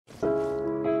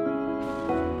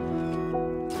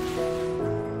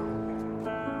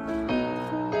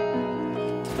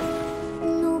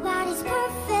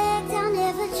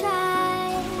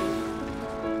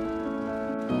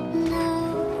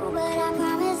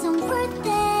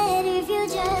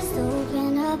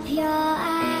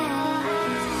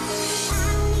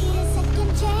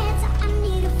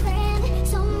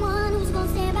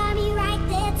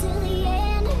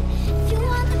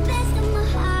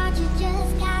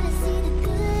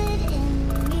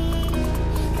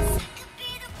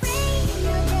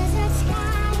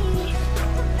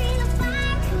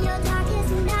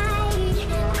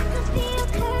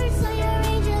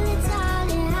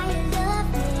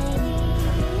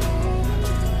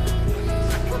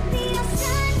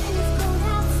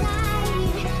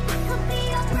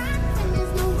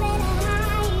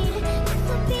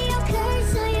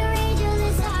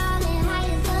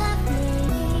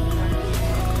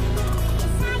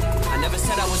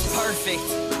perfect.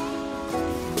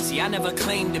 See, I never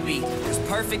claimed to be, cause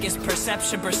perfect is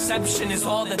perception. Perception is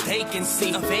all that they can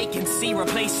see. A vacancy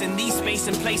replacing the space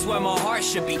and place where my heart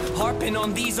should be. Harping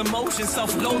on these emotions,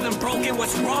 self-loathing, broken.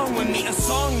 What's wrong with me? A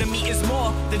song to me is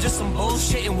more than just some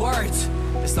bullshit in words.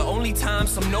 It's the only time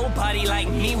some nobody like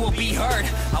me will be heard.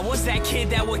 I was that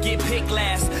kid that would get picked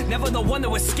last, never the one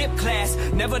that would skip class,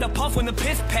 never the puff when the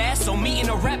piff passed. So me and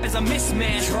a rap is a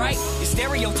mismatch, right? Your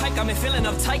stereotype, I've been feeling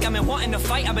uptight, I've been wanting to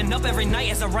fight, I've been up every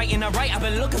night as I write and I write. I've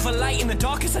been looking for light in the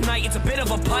darkest of night, it's a bit of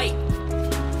a pipe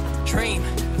dream,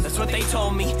 that's what they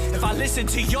told me. If I listened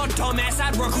to your dumb ass,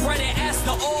 I'd regret it as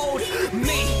the old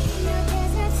me.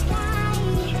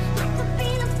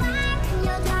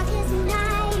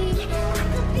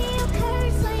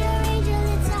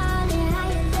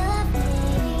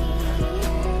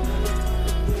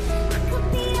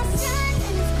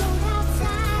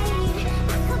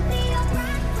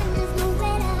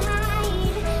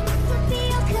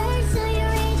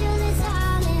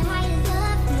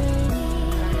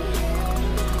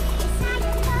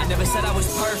 Said I was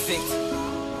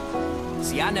perfect.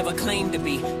 See, I never claimed to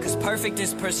be, cause perfect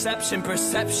is perception.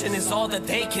 Perception is all that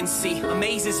they can see.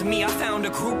 Amazes me, I found a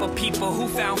group of people who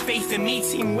found faith in me.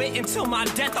 Team wit until my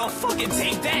death, I'll fucking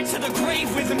take that to the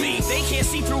grave with me. They can't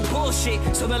see through bullshit,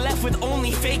 so they're left with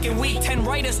only fake and weak. 10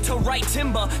 writers to write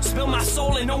timber, spill my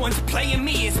soul and no one's playing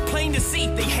me. It's plain to see,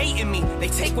 they hating me, they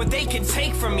take what they can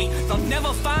take from me. They'll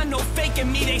never find no fake in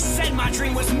me. They said my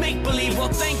dream was make-believe, well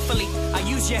thankfully I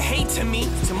use your hate to me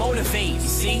to motivate. You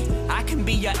see, I can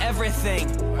be your everything,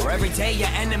 or every day your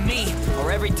enemy,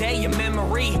 or every day your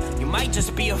memory. You might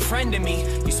just be a friend to me,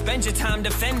 you spend your time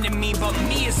defending me, but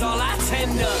me is all I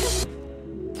tend to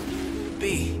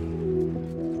be.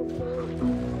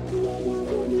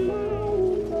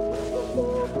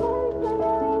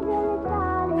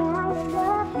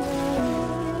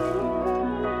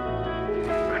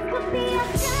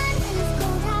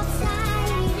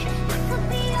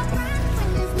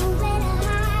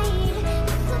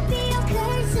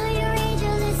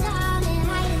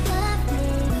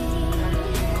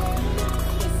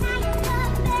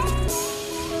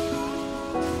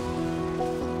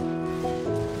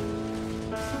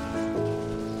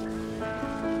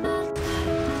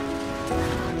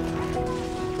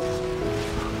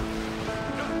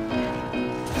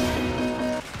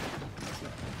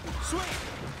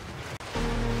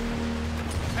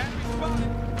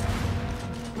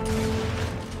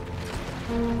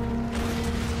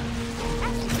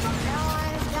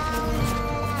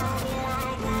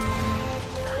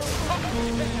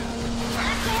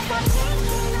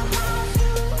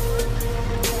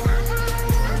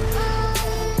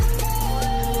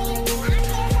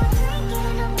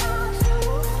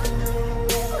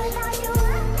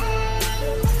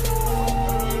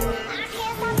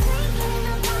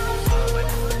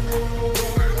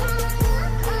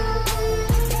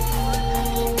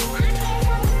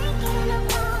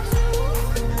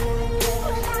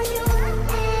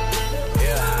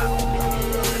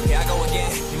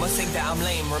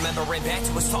 Remembering back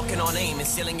to us talking on aim and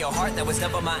stealing your heart, that was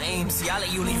never my aim. See, I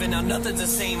let you leave and now nothing's the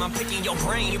same. I'm picking your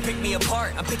brain, you pick me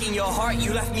apart. I'm picking your heart,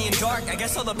 you left me in dark. I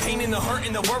guess all the pain and the hurt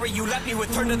and the worry you left me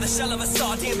with turned to the shell of a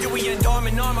star. Damn, do we end arm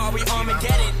in arm, are we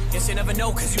Armageddon? Guess you never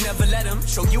know, cause you never let him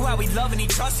show you how he love and he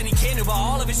trust and he can do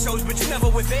all of his shows, but you never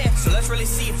were there. So let's really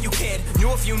see if you cared.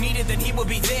 Knew if you needed, then he would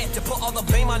be there. To put all the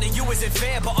blame onto you isn't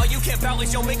fair, but all you care about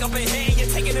is your makeup and hair.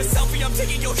 You're taking a selfie, I'm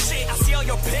taking your shit. I see all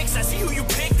your pics, I see who you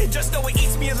picked, and just know it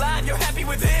eats me alive. You're happy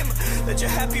with him, that you're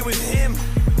happy with him.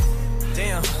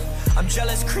 Damn, I'm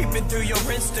jealous creeping through your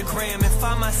Instagram and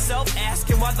find myself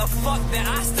asking why the fuck that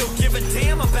I still give a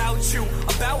damn about you,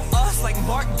 about us. Like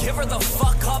Mark, give her the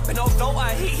fuck up. And although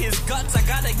I hate his guts, I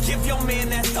gotta give your man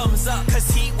that thumbs up, cause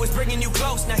he was bringing you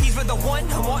close. Now he's with the one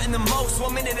I'm wanting the most.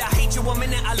 1 minute I hate you, 1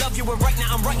 minute I love you, and right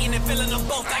now I'm writing and feeling them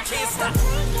both. I can't stop.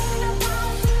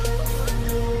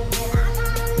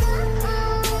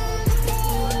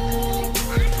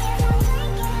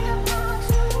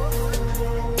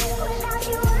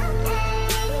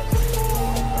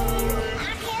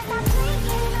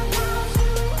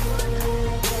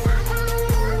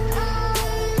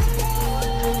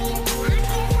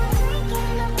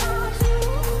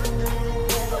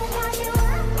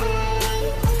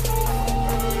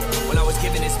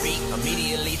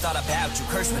 About you,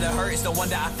 cursed with a hurt, it's no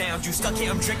wonder I found you. Stuck here,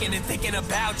 I'm drinking and thinking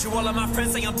about you. All of my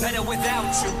friends say I'm better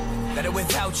without you. Better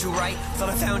without you, right? Thought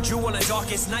I found you on the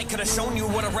darkest night. Could've shown you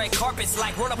what a red carpet's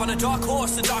like. Rode up on a dark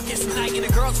horse the darkest night, and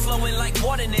the girl's flowing like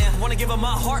water now. Wanna give her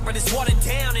my heart, but it's watered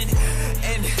down.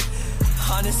 And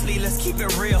Honestly, let's keep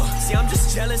it real. See, I'm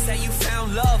just jealous that you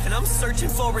found love, and I'm searching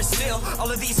for it still. All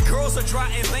of these girls are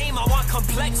dry and lame. I want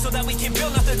complex so that we can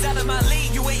build. Nothing's out of my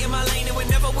league. You ain't in my lane, and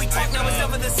whenever we talk, now it's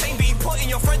never the same. Being put in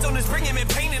your friend zone is bringing me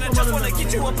pain, and I just wanna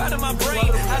get you up out of my brain,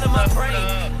 out of my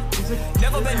brain.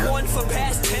 Never been one for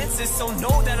past tenses, so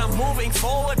know that I'm moving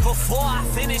forward. Before I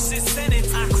finish this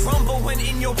sentence, I crumble when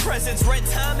in your presence. Red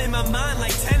time in my mind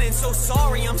like tenants. So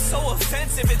sorry, I'm so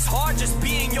offensive. It's hard just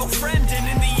being your friend, and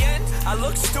in the end, I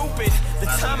look stupid. The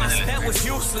time I spent was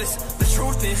useless. The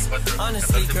truth is,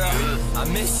 honestly, girl, I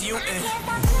miss you and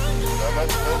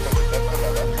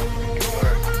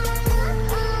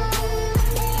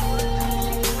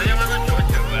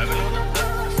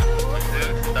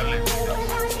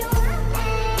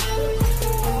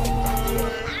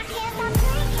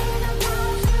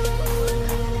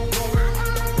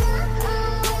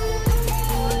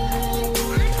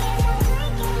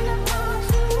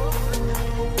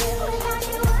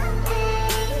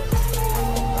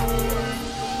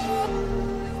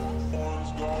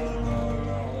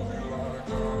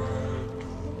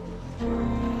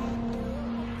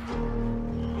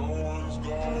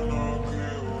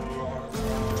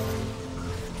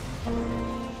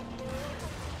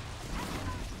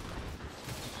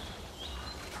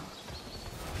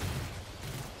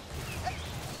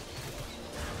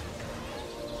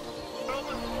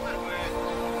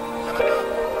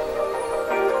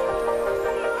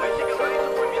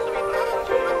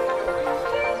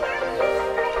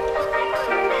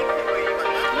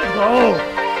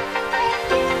go!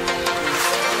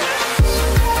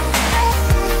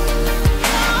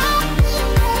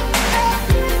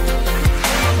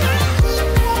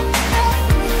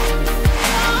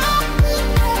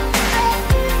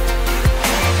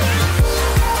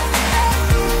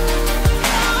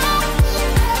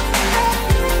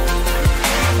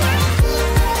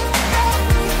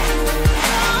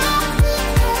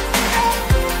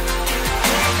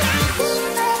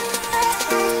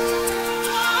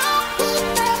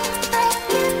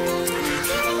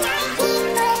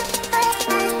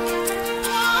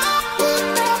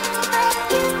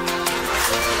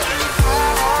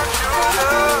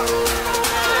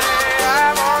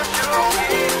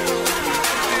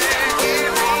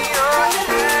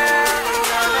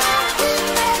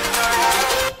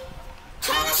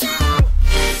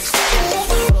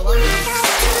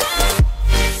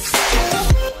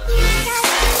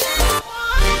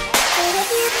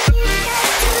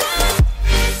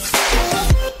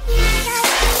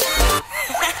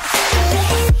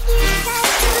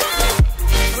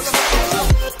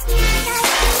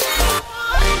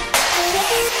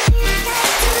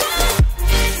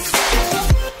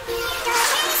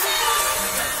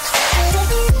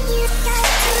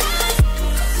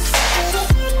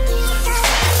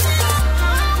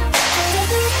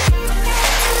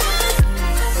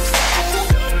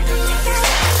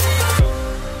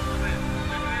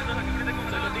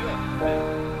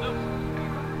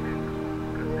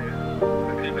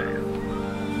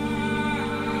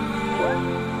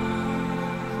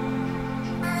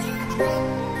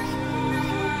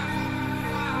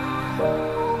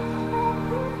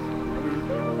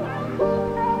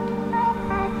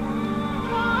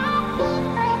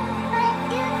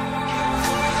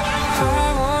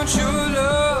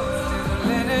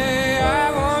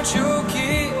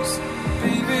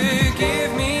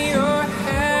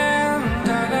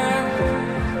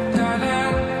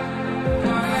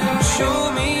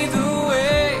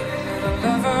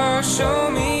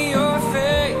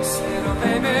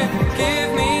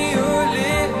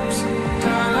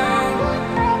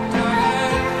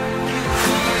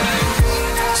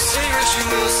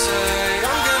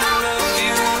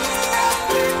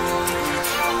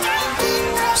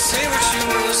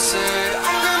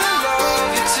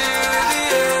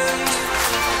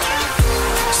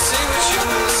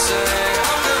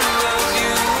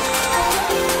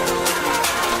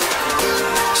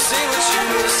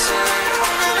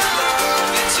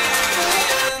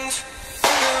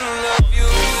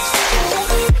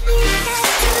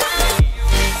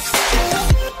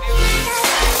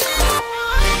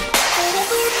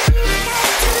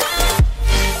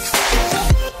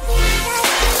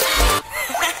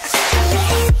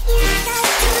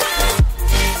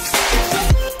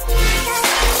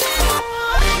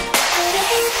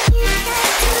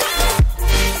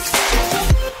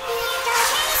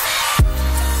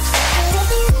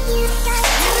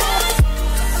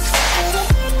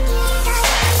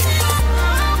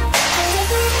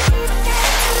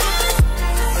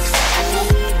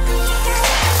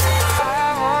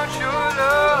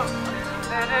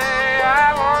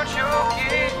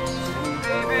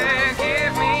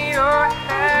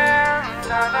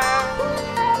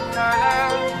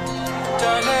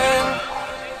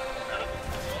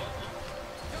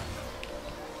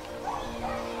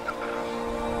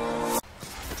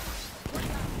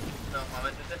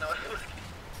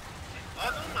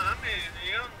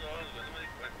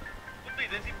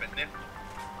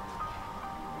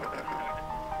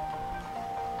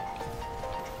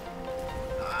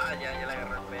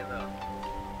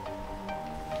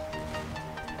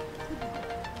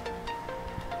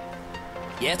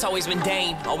 Yeah, it's always been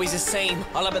Dane, always the same.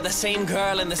 All about the same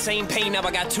girl and the same pain. Now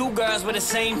I got two girls with the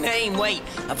same name. Wait,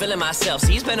 I'm feeling myself.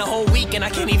 See, it's been a whole week and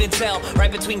I can't even tell.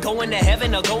 Right between going to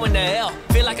heaven or going to hell.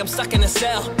 Feel like I'm stuck in a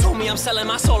cell. Told me I'm selling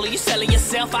my soul, are you selling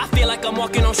yourself? I feel like I'm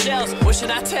walking on shelves. What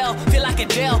should I tell? Feel like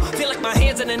Adele. Feel like my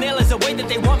hands in the nail is the way that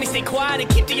they want me. Stay quiet and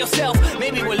keep to yourself.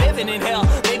 Maybe we're living in hell.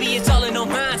 Maybe it's all in our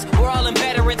minds. We're all in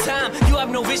better in time. You have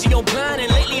no vision, you're blind.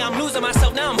 And lately I'm losing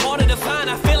myself. Now I'm harder to find.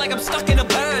 I feel like I'm stuck in a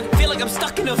bind. Feel like I'm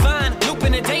stuck in a vine.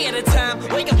 Looping a day at a time.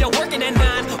 Wake up, you're working at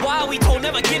 9. Why are we told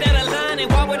never get out of line?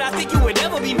 And why would I think you would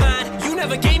ever be mine? You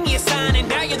never gave me a sign. And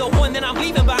now you're the one that I'm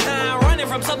leaving behind. Running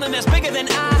from something that's bigger than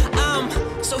I'm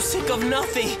so sick of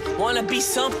nothing. Wanna be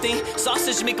something.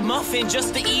 Sausage McMuffin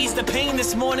just to ease the pain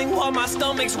this morning while my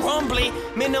stomach's rumbling.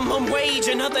 Minimum wage,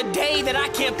 another day that I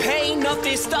can't pay.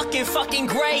 Nothing stuck in fucking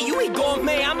gray. You eat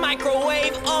gourmet, I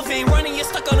microwave oven. Running, you're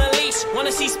stuck on a leash.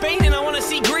 Wanna see Spain and I wanna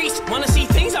see Greece. Wanna see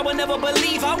things I would never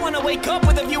believe. I wanna wake up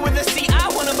with a view of the sea. I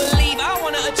wanna believe, I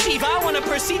wanna achieve. I wanna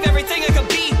perceive everything I could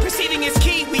be. Perceiving is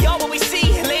key, we are what we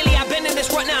see. And lately I've been in this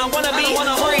rut, now I wanna be free. I don't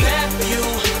wanna hold back for you.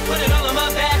 Put it all on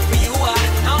my back for you.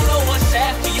 I don't know what's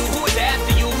after you, who is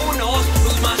after you, who knows?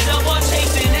 Lose myself while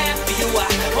chasing after you. I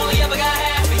only ever got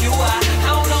half of you. I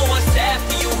don't know what's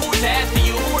after you, who's after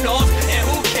you, who knows? And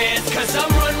who cares? Cause I'm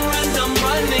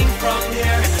running from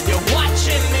here. You're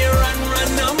watching me run,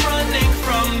 I'm running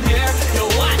from here.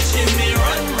 You're watching me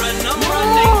run, I'm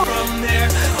running from here.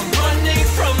 I'm running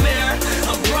from here,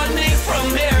 I'm running from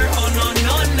here. Oh no,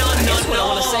 no, no, no, no. What I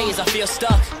wanna say is I feel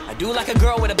stuck. I do like a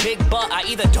girl with a big butt. I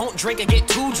either don't drink or get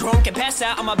too drunk and pass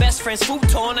out on my best friend's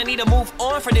futon. I need to move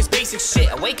on from this basic shit.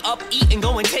 I wake up, eat, and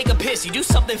go and take a piss. You do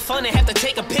something fun and have to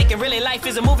take a pic. And really life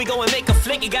is a movie, go and make a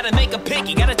flick. You gotta make a pick,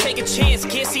 you gotta take a chance.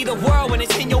 Can't see the world when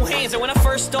it's in your hands. And when I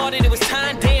first started, it was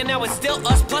time, damn, now it's still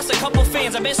us plus a couple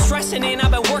fans. I've been stressing and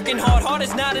I've been working hard. Hard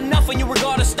is not enough when you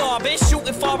regard a star. Been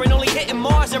shooting far and only hitting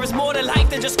Mars. There is more to life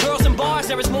than just girls and bars.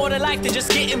 There is more to life than just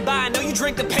getting by. I know you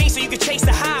drink the pain so you can chase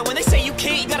the high. When they say you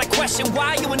can't, you gotta question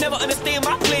why. You will never understand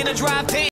my plan to drive 10.